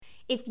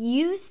If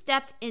you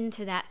stepped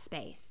into that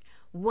space,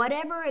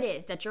 whatever it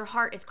is that your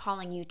heart is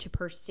calling you to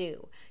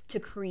pursue,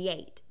 to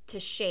create, to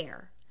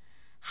share,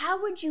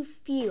 how would you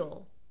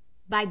feel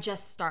by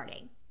just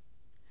starting?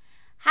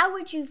 How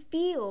would you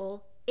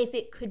feel if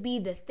it could be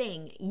the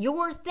thing,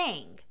 your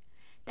thing,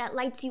 that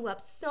lights you up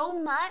so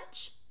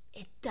much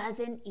it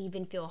doesn't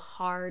even feel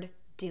hard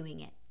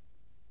doing it?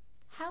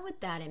 How would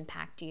that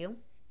impact you?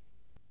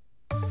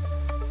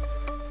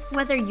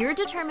 Whether you're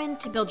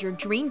determined to build your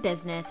dream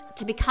business,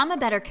 to become a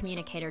better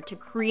communicator, to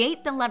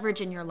create the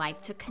leverage in your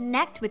life, to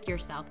connect with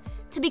yourself,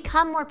 to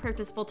become more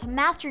purposeful, to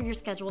master your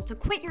schedule, to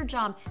quit your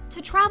job, to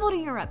travel to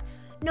Europe,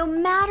 no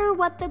matter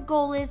what the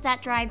goal is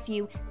that drives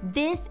you,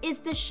 this is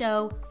the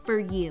show for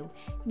you.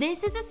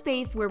 This is a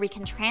space where we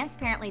can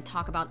transparently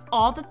talk about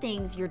all the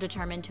things you're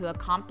determined to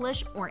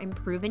accomplish or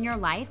improve in your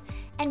life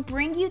and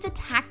bring you the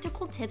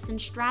tactical tips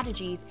and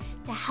strategies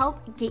to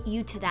help get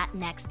you to that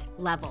next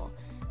level.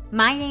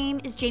 My name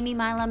is Jamie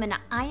Milam, and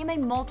I am a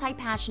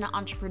multi-passionate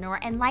entrepreneur,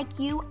 and like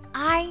you,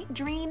 I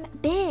dream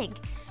big.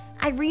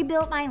 I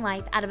rebuilt my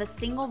life out of a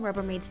single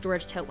Rubbermaid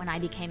storage tote when I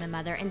became a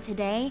mother, and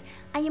today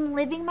I am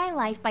living my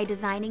life by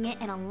designing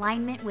it in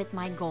alignment with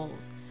my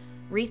goals.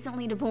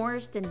 Recently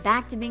divorced and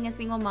back to being a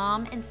single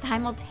mom and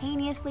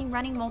simultaneously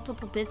running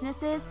multiple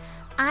businesses,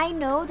 I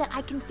know that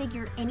I can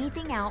figure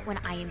anything out when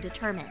I am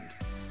determined.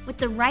 With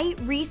the right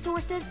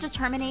resources,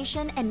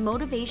 determination, and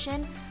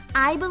motivation,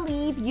 I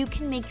believe you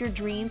can make your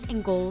dreams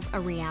and goals a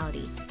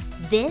reality.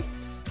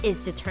 This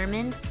is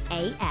Determined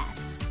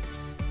AF.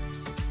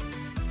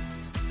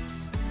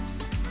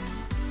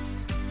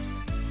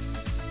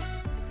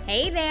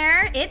 Hey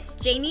there, it's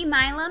Jamie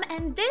Milam,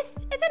 and this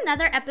is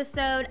another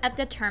episode of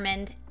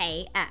Determined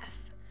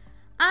AF.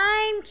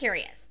 I'm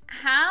curious,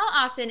 how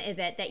often is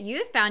it that you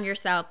have found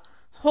yourself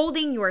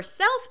holding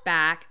yourself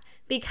back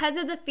because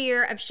of the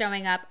fear of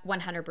showing up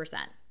 100%?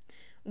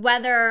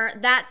 Whether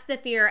that's the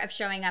fear of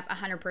showing up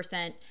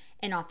 100%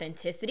 in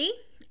authenticity,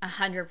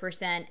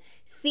 100%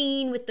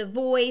 seen with the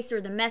voice or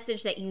the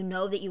message that you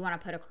know that you want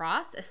to put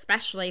across,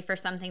 especially for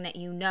something that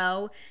you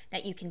know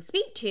that you can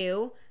speak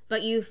to,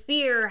 but you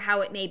fear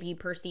how it may be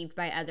perceived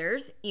by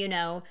others,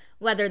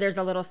 whether there's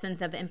a little sense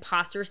of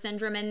imposter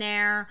syndrome in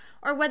there,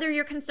 or whether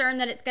you're concerned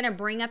that it's going to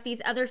bring up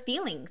these other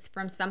feelings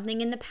from something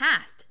in the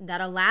past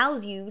that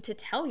allows you to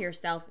tell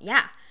yourself,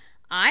 yeah,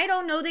 I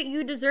don't know that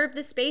you deserve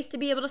the space to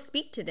be able to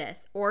speak to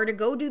this, or to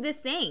go do this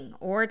thing,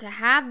 or to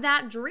have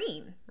that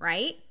dream,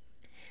 right?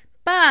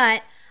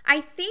 But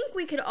I think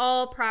we could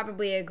all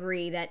probably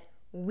agree that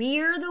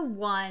we're the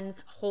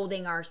ones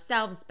holding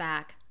ourselves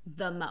back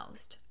the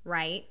most,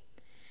 right?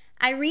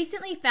 I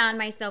recently found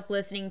myself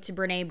listening to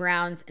Brené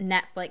Brown's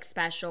Netflix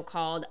special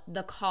called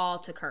The Call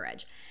to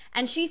Courage.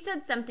 And she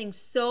said something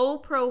so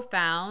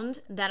profound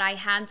that I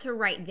had to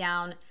write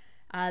down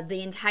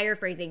the entire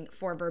phrasing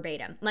for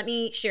verbatim. Let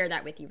me share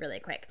that with you really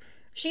quick.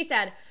 She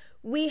said,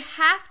 we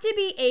have to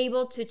be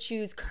able to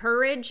choose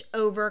courage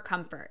over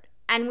comfort.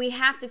 And we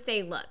have to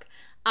say, look,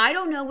 I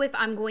don't know if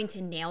I'm going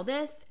to nail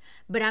this,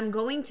 but I'm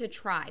going to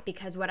try,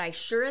 because what I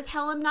sure as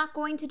hell am not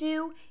going to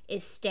do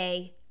is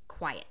stay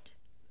quiet.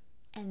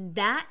 And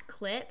that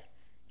clip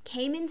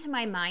came into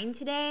my mind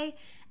today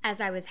as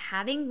I was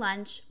having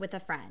lunch with a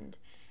friend.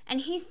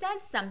 And he said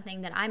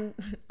something that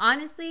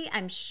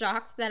I'm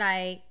shocked that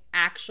I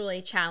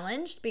actually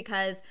challenged,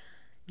 because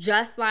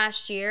just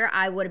last year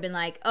I would have been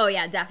like, oh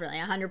yeah, definitely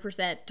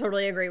 100%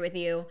 totally agree with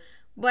you.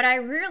 But I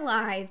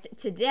realized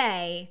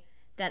today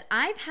that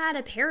I've had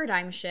a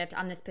paradigm shift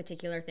on this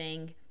particular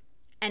thing,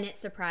 and it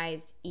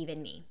surprised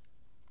even me.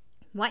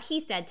 What he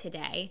said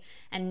today,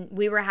 and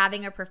we were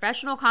having a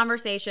professional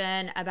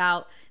conversation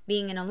about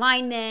being in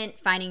alignment,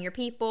 finding your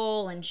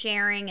people and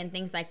sharing and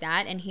things like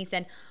that. And he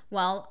said,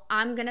 well,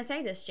 I'm going to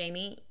say this,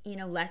 Jamie,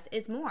 less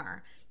is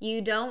more.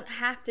 You don't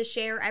have to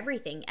share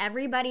everything.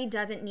 Everybody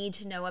doesn't need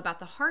to know about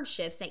the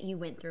hardships that you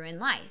went through in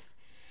life.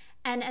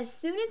 And as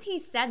soon as he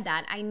said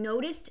that, I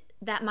noticed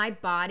that my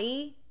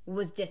body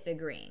was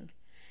disagreeing.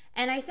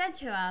 And I said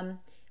to him,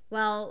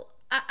 well,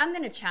 I'm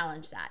going to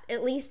challenge that,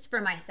 at least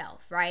for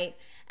myself, right?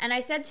 And I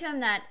said to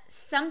him that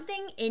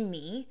something in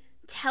me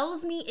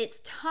tells me it's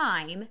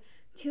time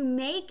to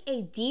make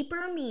a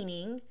deeper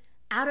meaning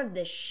out of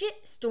the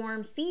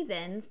shitstorm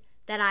seasons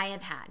that I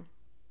have had.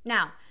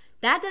 Now,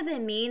 that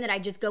doesn't mean that I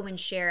just go and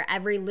share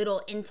every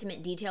little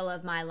intimate detail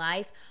of my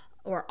life,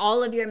 or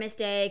all of your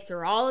mistakes,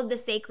 or all of the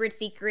sacred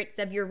secrets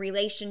of your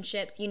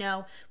relationships,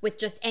 with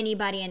just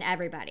anybody and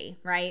everybody,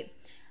 right?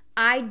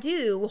 I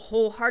do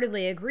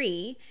wholeheartedly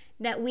agree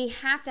that we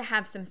have to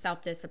have some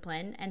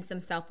self-discipline and some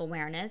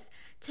self-awareness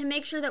to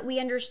make sure that we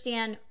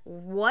understand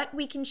what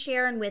we can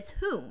share and with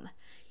whom.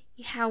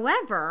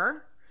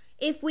 However,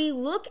 if we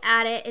look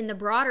at it in the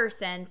broader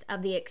sense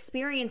of the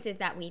experiences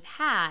that we've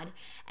had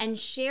and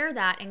share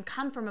that and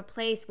come from a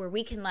place where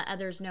we can let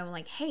others know,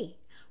 like, hey,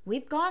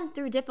 we've gone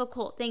through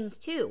difficult things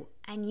too,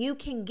 and you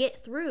can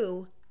get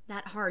through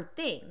that hard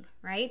thing,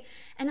 right?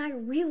 And I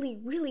really,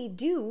 really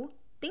do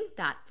think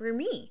that for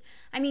me.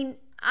 I mean,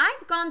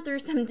 I've gone through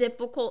some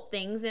difficult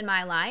things in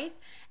my life,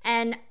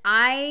 and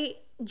I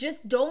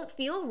just don't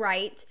feel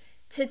right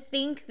to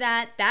think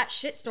that that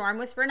shitstorm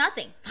was for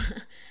nothing.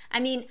 I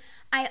mean,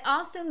 I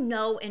also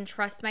know and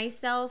trust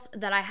myself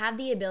that I have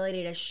the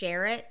ability to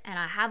share it, and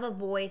I have a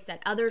voice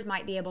that others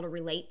might be able to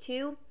relate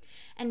to.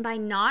 And by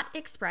not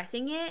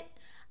expressing it,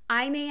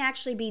 I may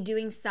actually be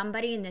doing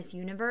somebody in this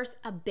universe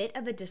a bit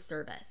of a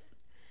disservice.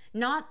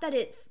 Not that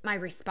it's my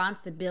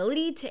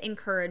responsibility to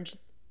encourage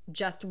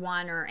just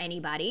one or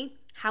anybody.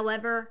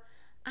 However,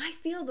 I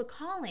feel the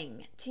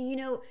calling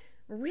to,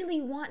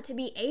 really want to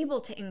be able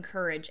to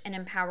encourage and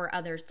empower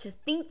others to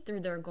think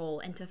through their goal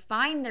and to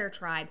find their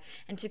tribe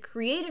and to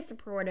create a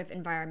supportive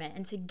environment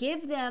and to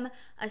give them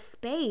a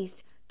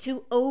space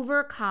to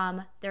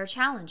overcome their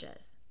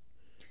challenges.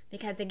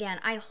 Because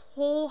again, I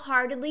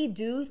wholeheartedly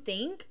do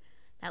think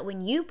that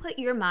when you put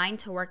your mind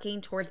to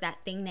working towards that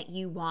thing that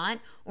you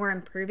want or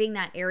improving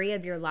that area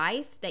of your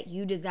life that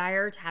you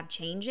desire to have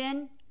change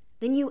in,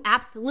 then you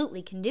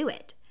absolutely can do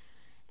it.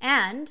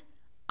 And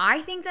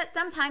I think that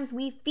sometimes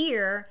we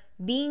fear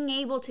being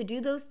able to do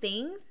those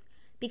things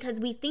because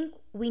we think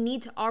we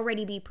need to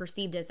already be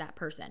perceived as that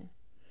person,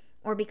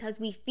 or because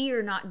we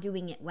fear not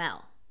doing it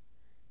well.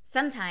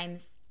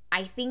 Sometimes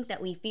I think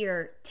that we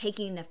fear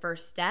taking the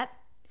first step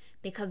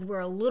because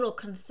we're a little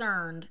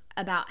concerned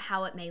about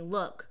how it may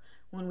look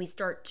when we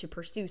start to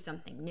pursue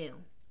something new.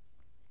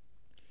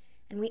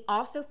 And we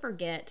also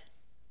forget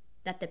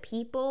that the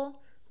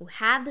people who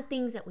have the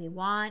things that we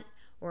want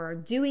or are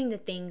doing the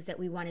things that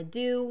we want to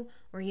do,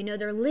 or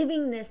they're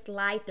living this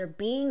life, they're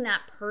being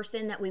that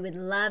person that we would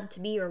love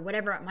to be, or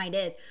whatever it might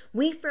is,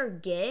 we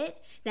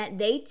forget that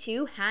they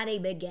too had a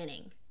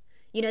beginning.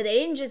 They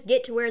didn't just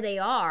get to where they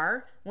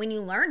are when you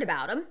learned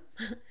about them.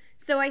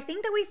 So I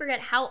think that we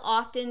forget how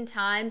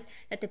oftentimes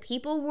that the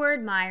people we're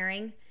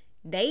admiring,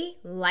 they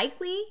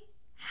likely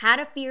had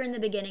a fear in the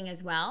beginning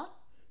as well,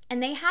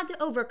 and they had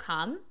to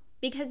overcome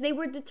because they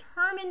were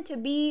determined to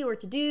be or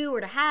to do or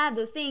to have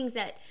those things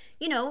that,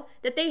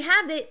 that they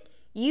have that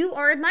you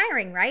are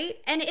admiring, right?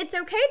 And it's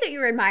okay that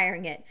you're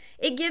admiring it.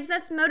 It gives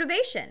us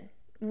motivation.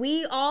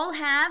 We all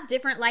have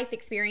different life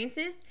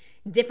experiences,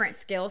 different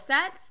skill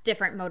sets,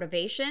 different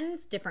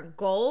motivations, different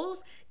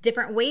goals,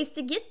 different ways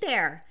to get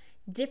there,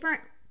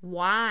 different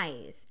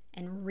whys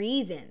and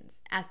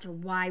reasons as to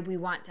why we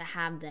want to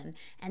have them.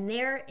 And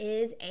there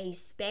is a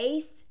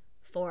space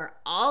for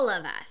all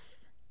of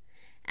us.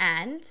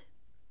 And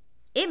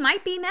it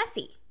might be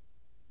messy,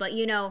 but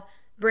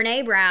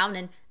Brene Brown,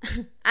 and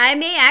I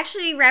may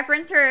actually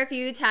reference her a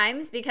few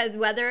times because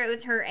whether it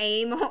was her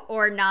aim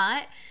or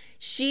not,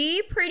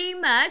 she pretty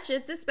much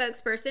is the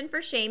spokesperson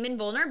for shame and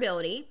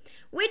vulnerability,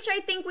 which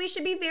I think we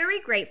should be very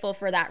grateful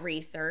for that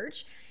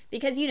research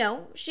because,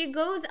 she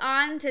goes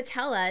on to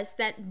tell us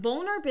that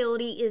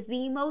vulnerability is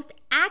the most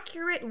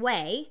accurate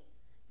way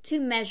to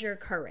measure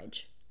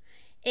courage.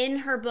 In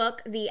her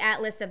book, The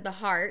Atlas of the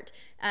Heart,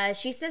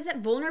 she says that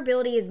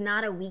vulnerability is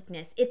not a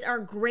weakness. It's our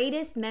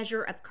greatest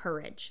measure of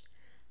courage.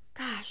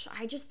 Gosh,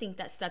 I just think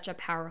that's such a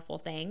powerful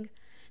thing.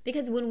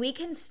 Because when we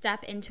can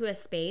step into a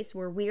space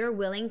where we are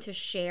willing to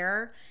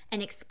share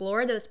and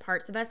explore those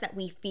parts of us that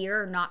we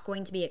fear are not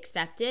going to be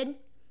accepted,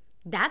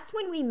 that's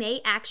when we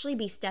may actually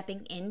be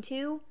stepping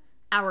into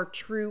our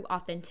true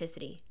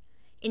authenticity,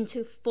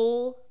 into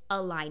full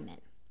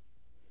alignment.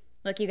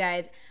 Look, you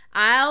guys,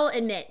 I'll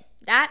admit,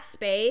 that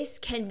space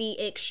can be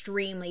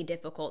extremely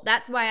difficult.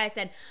 That's why I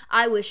said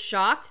I was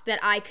shocked that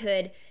I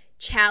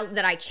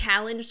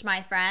challenged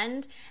my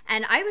friend,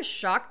 and I was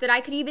shocked that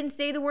I could even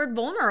say the word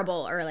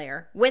vulnerable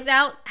earlier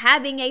without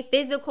having a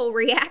physical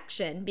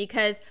reaction,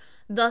 because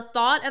the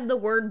thought of the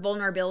word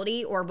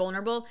vulnerability or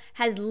vulnerable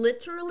has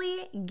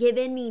literally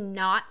given me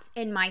knots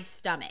in my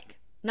stomach.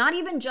 Not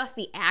even just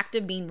the act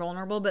of being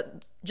vulnerable,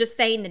 but just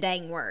saying the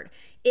dang word.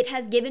 It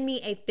has given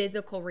me a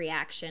physical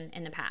reaction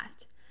in the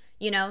past.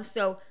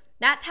 So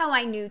that's how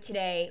I knew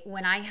today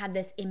when I had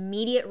this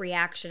immediate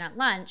reaction at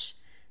lunch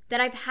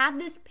that I've had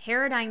this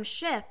paradigm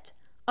shift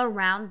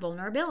around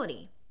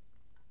vulnerability.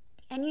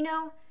 And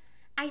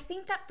I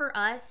think that for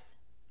us,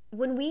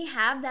 when we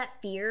have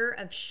that fear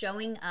of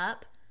showing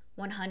up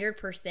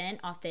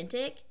 100%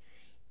 authentic,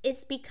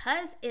 it's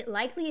because it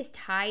likely is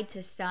tied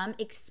to some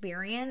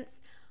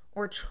experience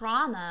or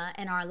trauma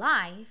in our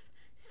life,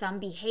 some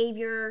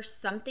behavior,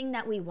 something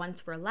that we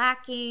once were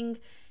lacking,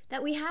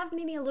 that we have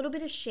maybe a little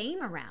bit of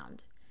shame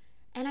around.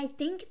 And I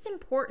think it's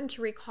important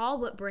to recall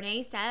what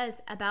Brene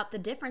says about the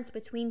difference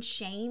between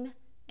shame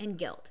and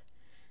guilt.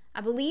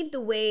 I believe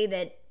the way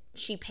that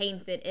she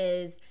paints it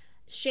is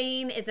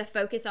shame is a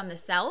focus on the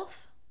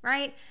self,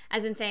 right?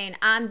 As in saying,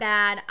 I'm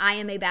bad, I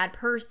am a bad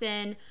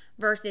person,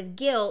 versus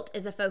guilt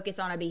is a focus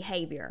on a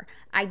behavior.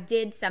 I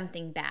did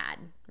something bad,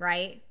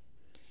 right?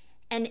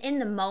 And in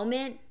the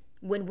moment,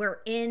 when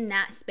we're in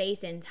that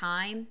space and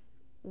time,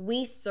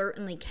 we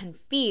certainly can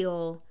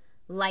feel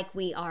like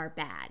we are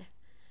bad.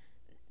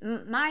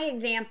 My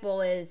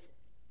example is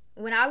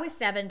when I was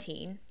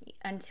 17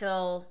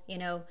 until,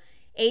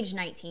 age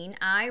 19,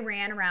 I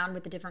ran around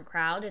with a different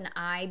crowd and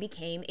I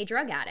became a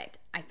drug addict.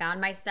 I found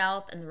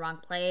myself in the wrong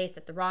place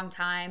at the wrong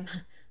time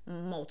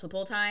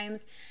multiple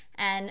times.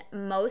 And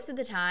most of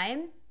the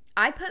time,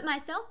 I put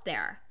myself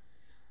there.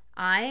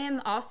 I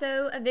am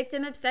also a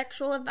victim of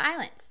sexual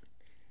violence.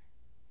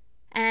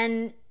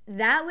 And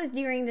that was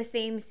during the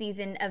same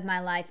season of my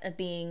life of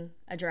being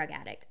a drug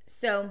addict.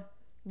 So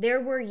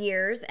there were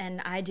years,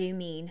 and I do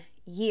mean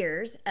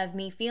years, of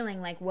me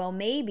feeling like, well,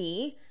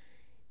 maybe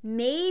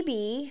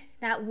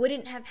that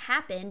wouldn't have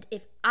happened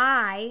if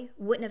I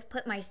wouldn't have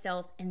put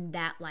myself in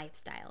that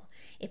lifestyle.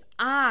 If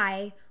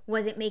I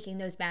wasn't making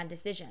those bad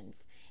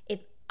decisions.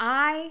 If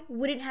I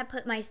wouldn't have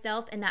put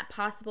myself in that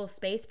possible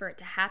space for it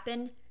to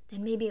happen,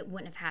 then maybe it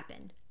wouldn't have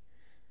happened.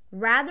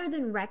 Rather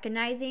than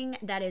recognizing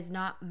that is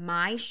not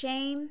my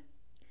shame,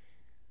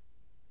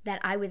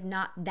 that I was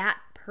not that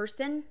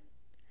person,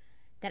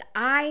 that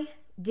I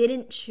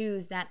didn't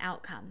choose that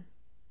outcome,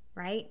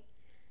 right?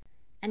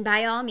 And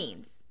by all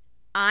means,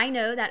 I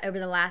know that over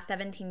the last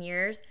 17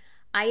 years,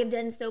 I have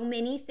done so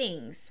many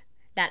things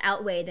that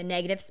outweigh the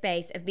negative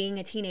space of being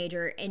a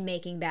teenager and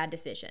making bad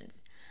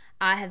decisions.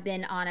 I have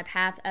been on a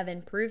path of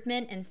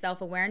improvement and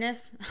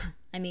self-awareness.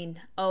 I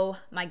mean, oh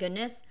my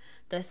goodness,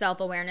 the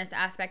self-awareness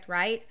aspect,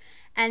 right?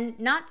 And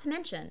not to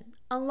mention,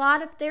 a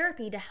lot of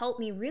therapy to help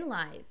me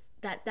realize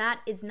that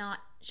that is not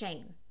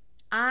shame.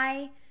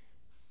 I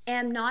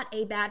am not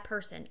a bad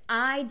person.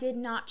 I did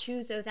not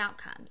choose those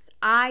outcomes.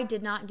 I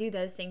did not do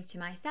those things to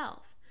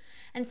myself.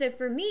 And so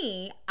for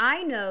me,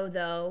 I know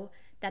though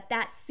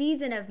that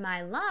season of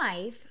my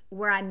life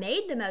where I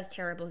made the most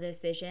terrible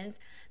decisions,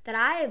 that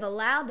I have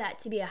allowed that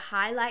to be a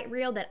highlight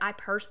reel that I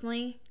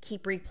personally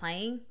keep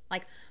replaying,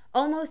 like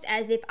almost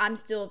as if I'm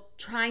still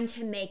trying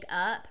to make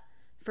up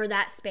for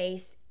that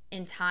space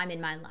in time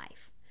in my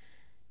life.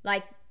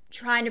 Like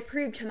trying to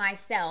prove to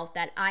myself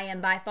that I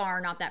am by far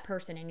not that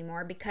person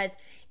anymore, because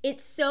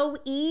it's so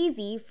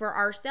easy for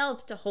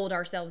ourselves to hold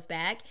ourselves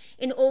back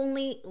and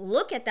only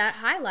look at that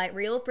highlight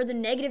reel for the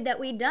negative that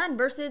we've done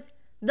versus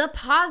the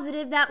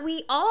positive that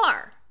we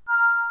are.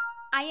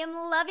 I am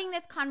loving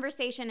this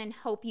conversation and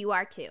hope you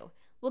are too.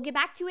 We'll get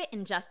back to it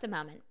in just a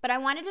moment, but I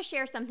wanted to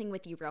share something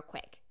with you real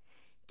quick.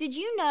 Did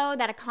you know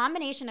that a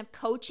combination of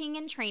coaching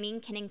and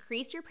training can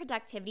increase your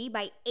productivity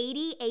by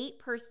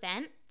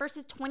 88%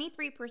 versus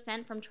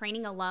 23% from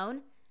training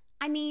alone?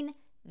 I mean,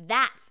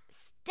 that's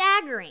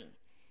staggering.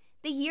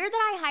 The year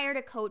that I hired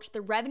a coach,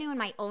 the revenue in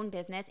my own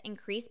business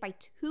increased by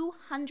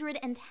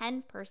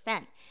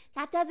 210%.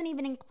 That doesn't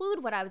even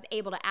include what I was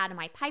able to add to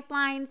my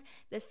pipelines,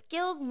 the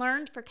skills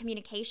learned for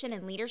communication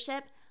and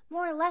leadership,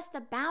 more or less the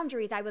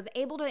boundaries I was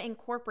able to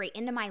incorporate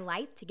into my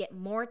life to get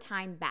more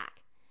time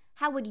back.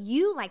 How would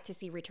you like to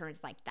see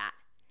returns like that?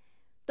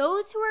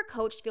 Those who are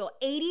coached feel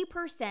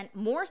 80%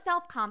 more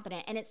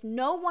self-confident, and it's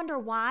no wonder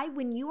why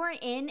when you are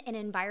in an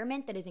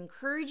environment that is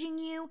encouraging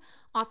you,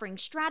 offering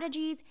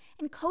strategies,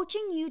 and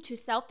coaching you to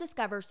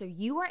self-discover so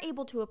you are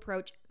able to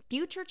approach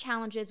future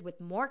challenges with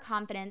more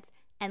confidence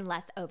and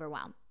less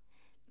overwhelm.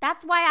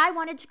 That's why I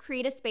wanted to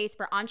create a space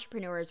for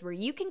entrepreneurs where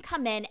you can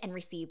come in and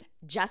receive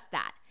just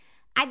that.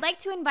 I'd like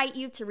to invite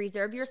you to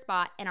reserve your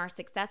spot in our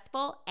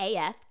Successful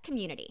AF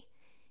community.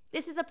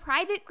 This is a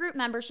private group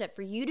membership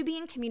for you to be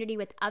in community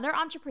with other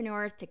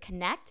entrepreneurs to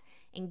connect,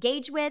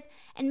 engage with,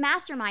 and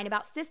mastermind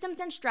about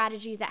systems and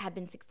strategies that have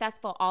been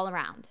successful all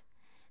around.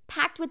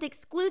 Packed with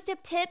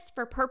exclusive tips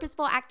for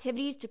purposeful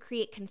activities to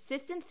create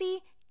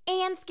consistency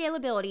and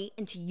scalability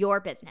into your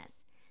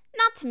business.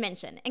 Not to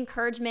mention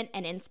encouragement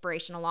and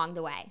inspiration along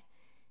the way.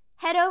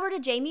 Head over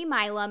to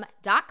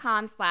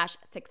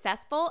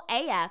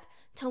jamiemilam.com/successfulaf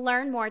to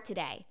learn more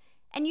today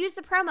and use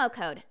the promo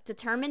code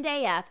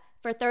DETERMINEDAF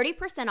for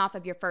 30% off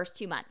of your first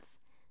 2 months.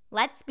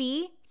 Let's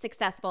be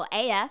successful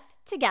AF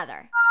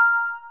together.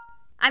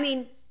 I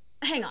mean,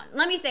 hang on.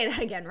 Let me say that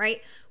again,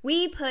 right?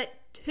 We put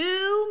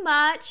too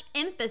much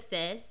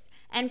emphasis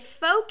and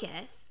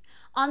focus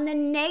on the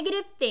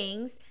negative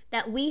things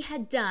that we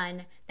had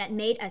done that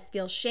made us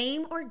feel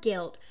shame or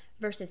guilt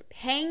versus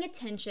paying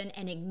attention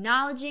and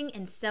acknowledging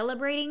and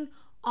celebrating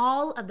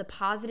all of the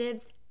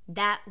positives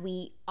that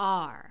we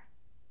are,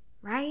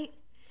 right?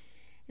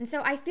 And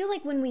so I feel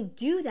like when we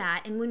do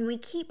that and when we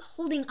keep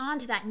holding on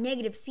to that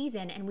negative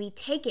season and we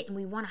take it and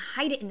we want to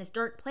hide it in this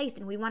dark place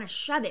and we want to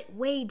shove it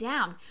way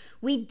down,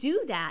 we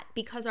do that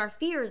because our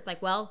fear is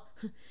like, well,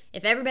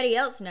 if everybody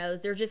else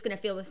knows, they're just going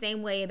to feel the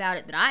same way about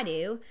it that I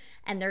do,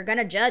 and they're going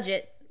to judge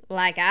it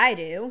like I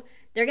do.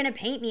 They're going to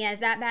paint me as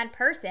that bad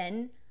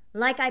person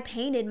like I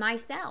painted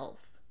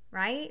myself,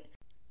 right?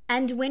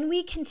 And when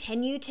we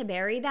continue to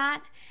bury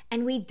that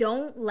and we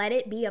don't let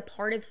it be a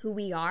part of who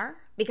we are,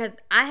 because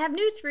I have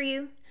news for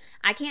you.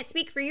 I can't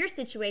speak for your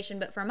situation,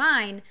 but for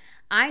mine,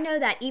 I know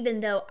that even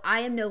though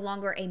I am no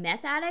longer a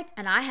meth addict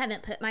and I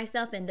haven't put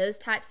myself in those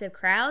types of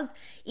crowds,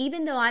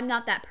 even though I'm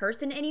not that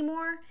person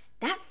anymore,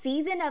 that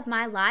season of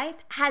my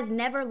life has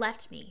never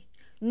left me,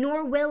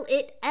 nor will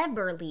it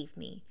ever leave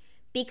me,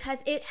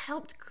 because it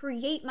helped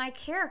create my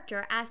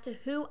character as to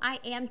who I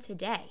am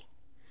today.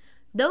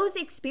 Those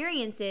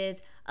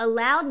experiences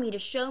allowed me to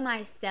show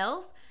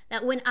myself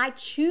that when I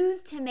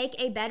choose to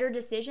make a better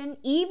decision,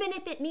 even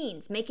if it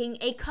means making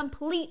a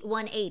complete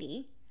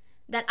 180,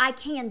 that I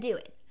can do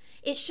it.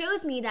 It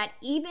shows me that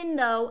even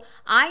though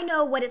I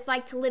know what it's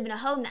like to live in a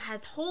home that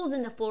has holes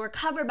in the floor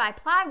covered by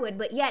plywood,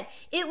 but yet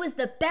it was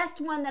the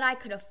best one that I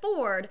could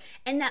afford,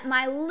 and that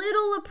my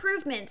little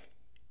improvements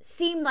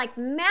seemed like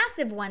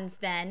massive ones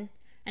then.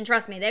 And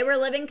trust me, they were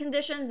living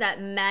conditions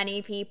that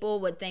many people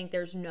would think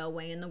there's no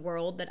way in the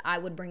world that I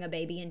would bring a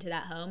baby into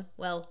that home.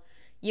 Well,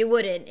 you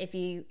wouldn't if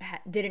you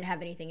didn't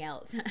have anything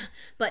else.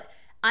 But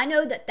I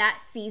know that that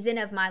season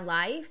of my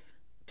life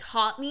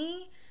taught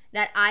me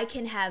that I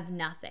can have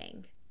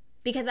nothing,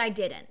 because I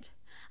didn't.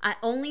 I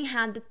only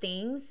had the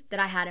things that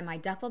I had in my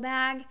duffel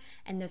bag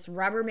and this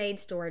Rubbermaid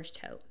storage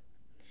tote.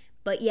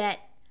 But yet,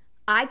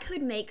 I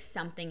could make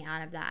something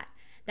out of that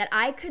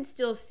I could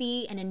still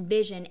see and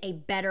envision a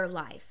better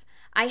life.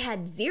 I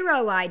had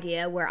zero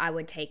idea where I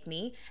would take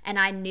me, and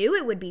I knew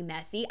it would be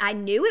messy. I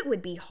knew it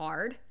would be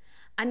hard.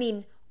 I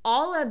mean,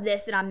 all of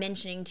this that I'm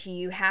mentioning to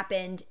you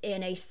happened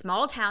in a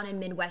small town in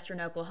Midwestern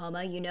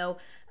Oklahoma,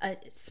 a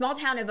small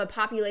town of a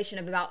population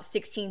of about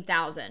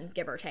 16,000,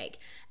 give or take.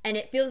 And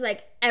it feels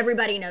like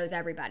everybody knows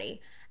everybody.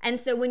 And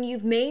so when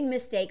you've made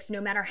mistakes, no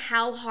matter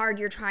how hard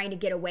you're trying to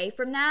get away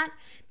from that,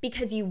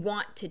 because you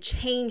want to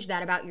change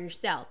that about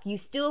yourself, you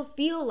still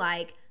feel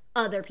like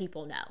other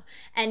people know.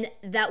 And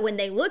that when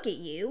they look at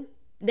you,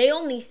 they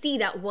only see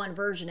that one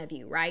version of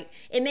you, right?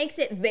 It makes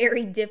it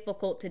very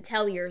difficult to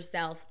tell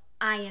yourself,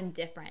 I am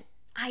different.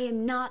 I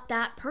am not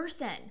that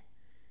person.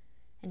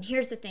 And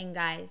here's the thing,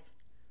 guys.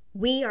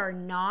 We are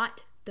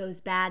not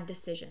those bad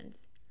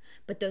decisions.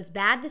 But those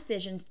bad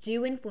decisions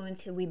do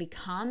influence who we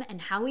become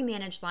and how we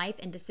manage life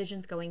and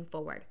decisions going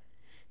forward.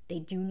 They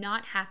do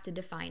not have to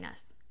define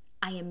us.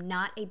 I am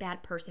not a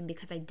bad person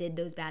because I did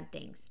those bad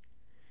things.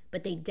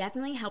 But they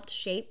definitely helped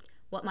shape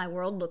what my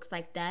world looks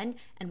like then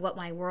and what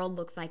my world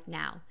looks like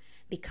now.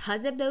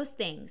 Because of those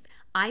things,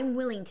 I'm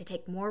willing to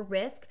take more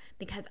risk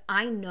because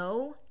I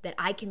know that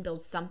I can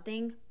build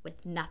something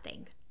with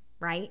nothing,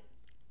 right?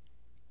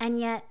 And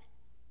yet,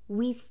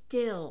 we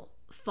still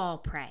fall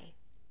prey.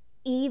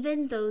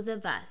 Even those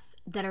of us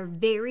that are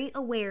very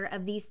aware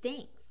of these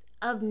things,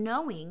 of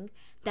knowing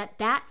that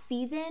that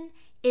season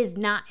is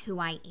not who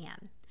I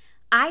am.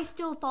 I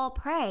still fall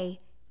prey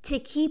to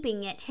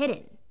keeping it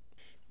hidden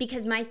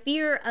because my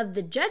fear of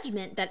the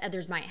judgment that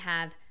others might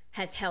have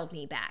has held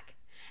me back.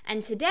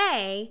 And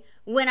today,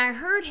 when I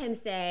heard him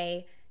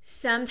say,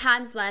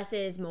 sometimes less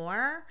is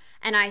more,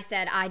 and I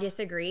said, I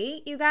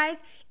disagree, you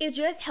guys, it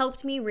just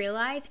helped me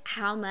realize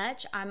how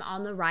much I'm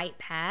on the right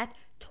path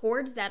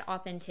towards that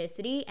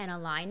authenticity and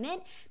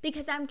alignment,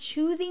 because I'm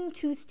choosing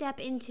to step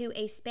into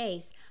a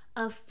space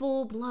of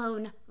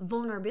full-blown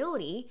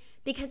vulnerability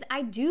because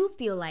I do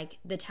feel like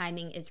the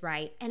timing is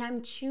right and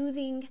I'm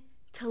choosing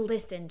to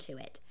listen to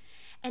it.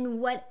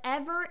 And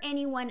whatever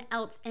anyone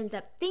else ends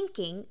up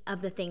thinking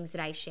of the things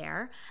that I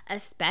share,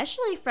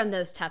 especially from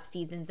those tough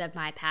seasons of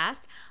my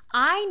past,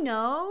 I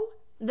know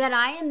that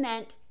I am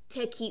meant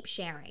to keep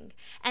sharing.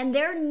 And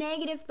their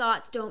negative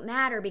thoughts don't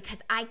matter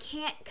because I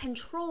can't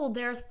control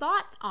their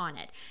thoughts on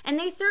it. And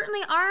they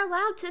certainly are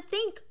allowed to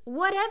think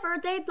whatever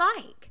they'd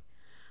like.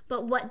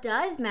 But what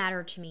does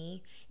matter to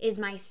me is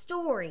my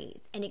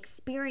stories and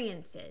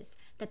experiences,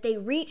 that they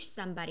reach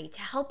somebody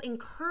to help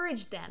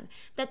encourage them,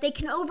 that they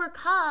can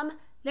overcome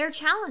their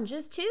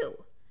challenges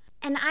too.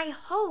 And I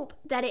hope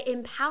that it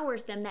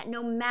empowers them that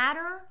no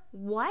matter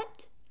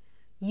what,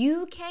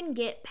 you can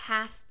get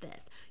past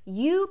this.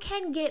 You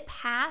can get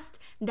past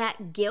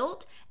that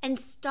guilt and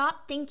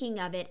stop thinking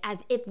of it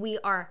as if we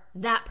are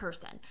that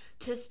person.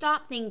 To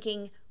stop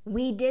thinking,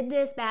 we did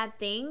this bad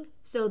thing,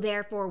 so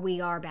therefore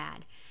we are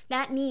bad.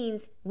 That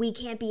means we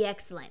can't be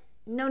excellent.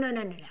 No.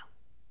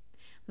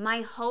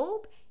 My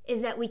hope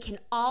is that we can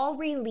all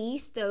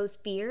release those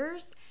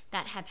fears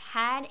that have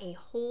had a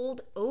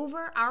hold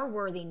over our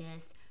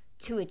worthiness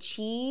to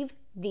achieve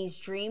these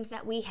dreams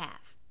that we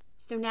have.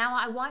 So now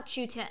I want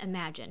you to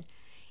imagine,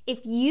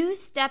 if you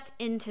stepped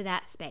into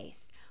that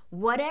space,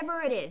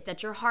 whatever it is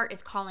that your heart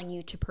is calling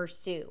you to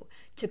pursue,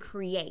 to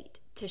create,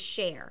 to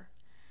share,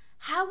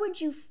 how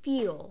would you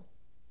feel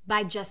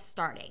by just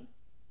starting?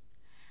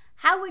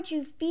 How would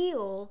you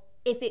feel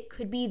if it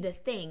could be the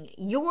thing,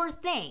 your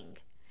thing,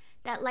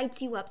 that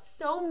lights you up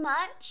so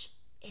much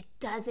it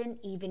doesn't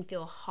even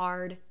feel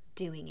hard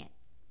doing it?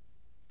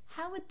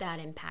 How would that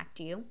impact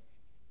you?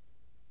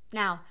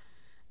 Now,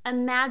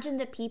 imagine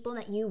the people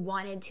that you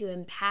wanted to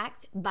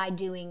impact by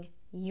doing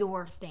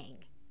your thing.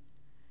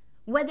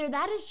 Whether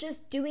that is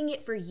just doing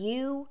it for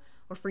you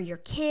or for your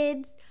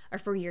kids or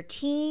for your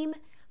team,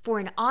 for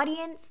an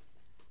audience,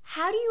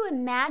 how do you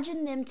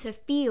imagine them to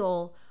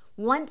feel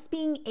once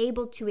being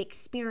able to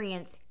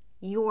experience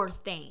your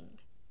thing?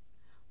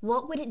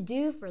 What would it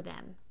do for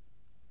them?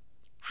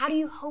 How do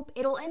you hope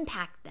it'll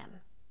impact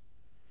them?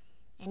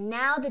 And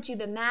now that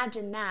you've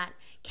imagined that,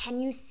 can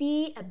you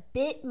see a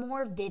bit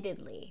more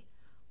vividly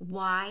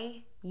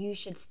why you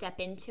should step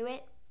into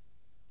it?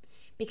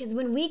 Because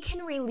when we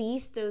can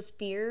release those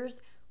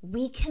fears,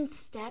 we can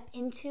step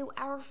into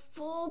our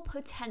full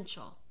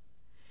potential.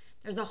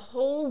 There's a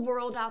whole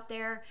world out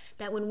there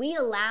that when we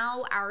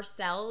allow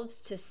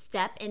ourselves to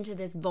step into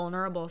this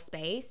vulnerable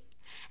space,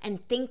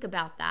 And think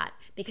about that,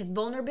 because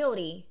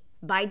vulnerability,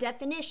 by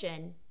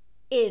definition,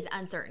 is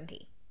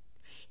uncertainty.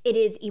 It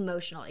is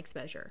emotional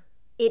exposure.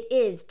 It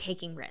is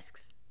taking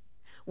risks.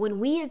 When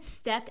we have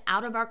stepped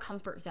out of our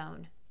comfort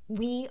zone,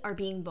 we are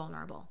being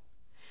vulnerable.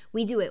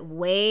 We do it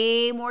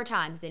way more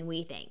times than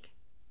we think,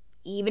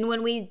 even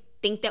when we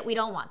think that we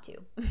don't want to.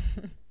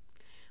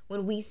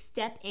 When we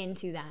step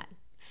into that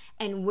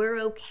and we're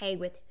okay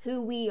with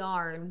who we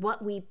are and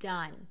what we've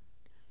done,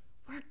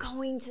 we're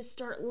going to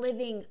start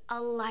living a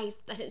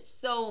life that is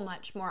so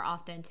much more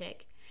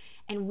authentic,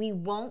 and we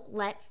won't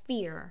let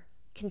fear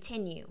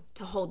continue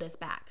to hold us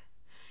back.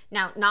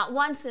 Now, not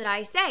once did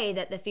I say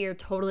that the fear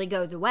totally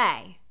goes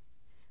away,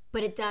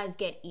 but it does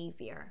get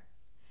easier.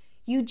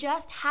 You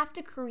just have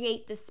to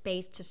create the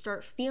space to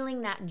start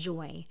feeling that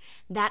joy,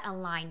 that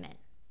alignment.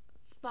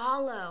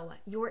 Follow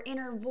your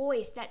inner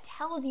voice that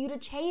tells you to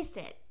chase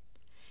it.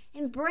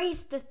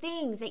 Embrace the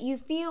things that you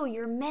feel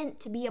you're meant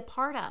to be a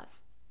part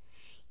of,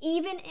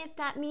 even if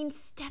that means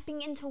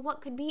stepping into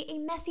what could be a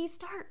messy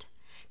start,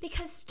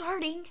 because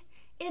starting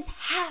is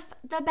half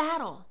the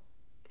battle.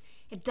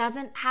 It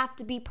doesn't have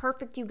to be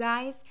perfect, you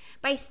guys.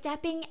 By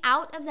stepping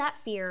out of that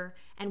fear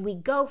and we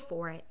go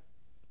for it,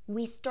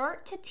 we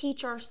start to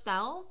teach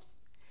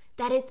ourselves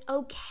that it's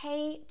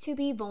okay to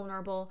be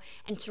vulnerable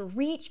and to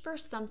reach for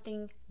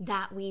something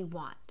that we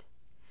want.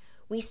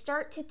 We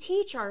start to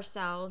teach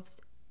ourselves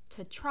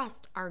to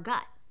trust our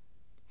gut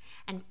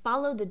and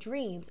follow the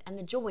dreams and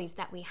the joys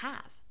that we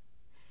have.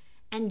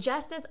 And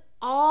just as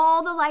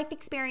all the life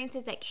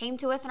experiences that came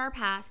to us in our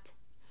past,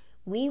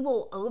 we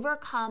will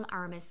overcome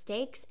our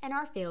mistakes and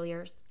our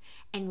failures,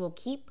 and we'll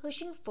keep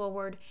pushing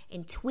forward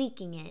and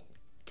tweaking it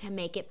to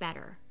make it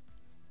better.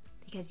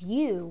 Because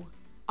you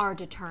are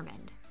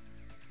determined,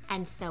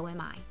 and so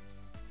am I.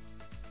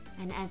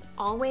 And as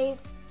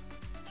always,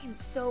 I'm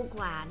so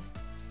glad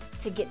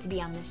to get to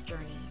be on this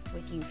journey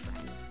with you,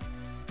 friends.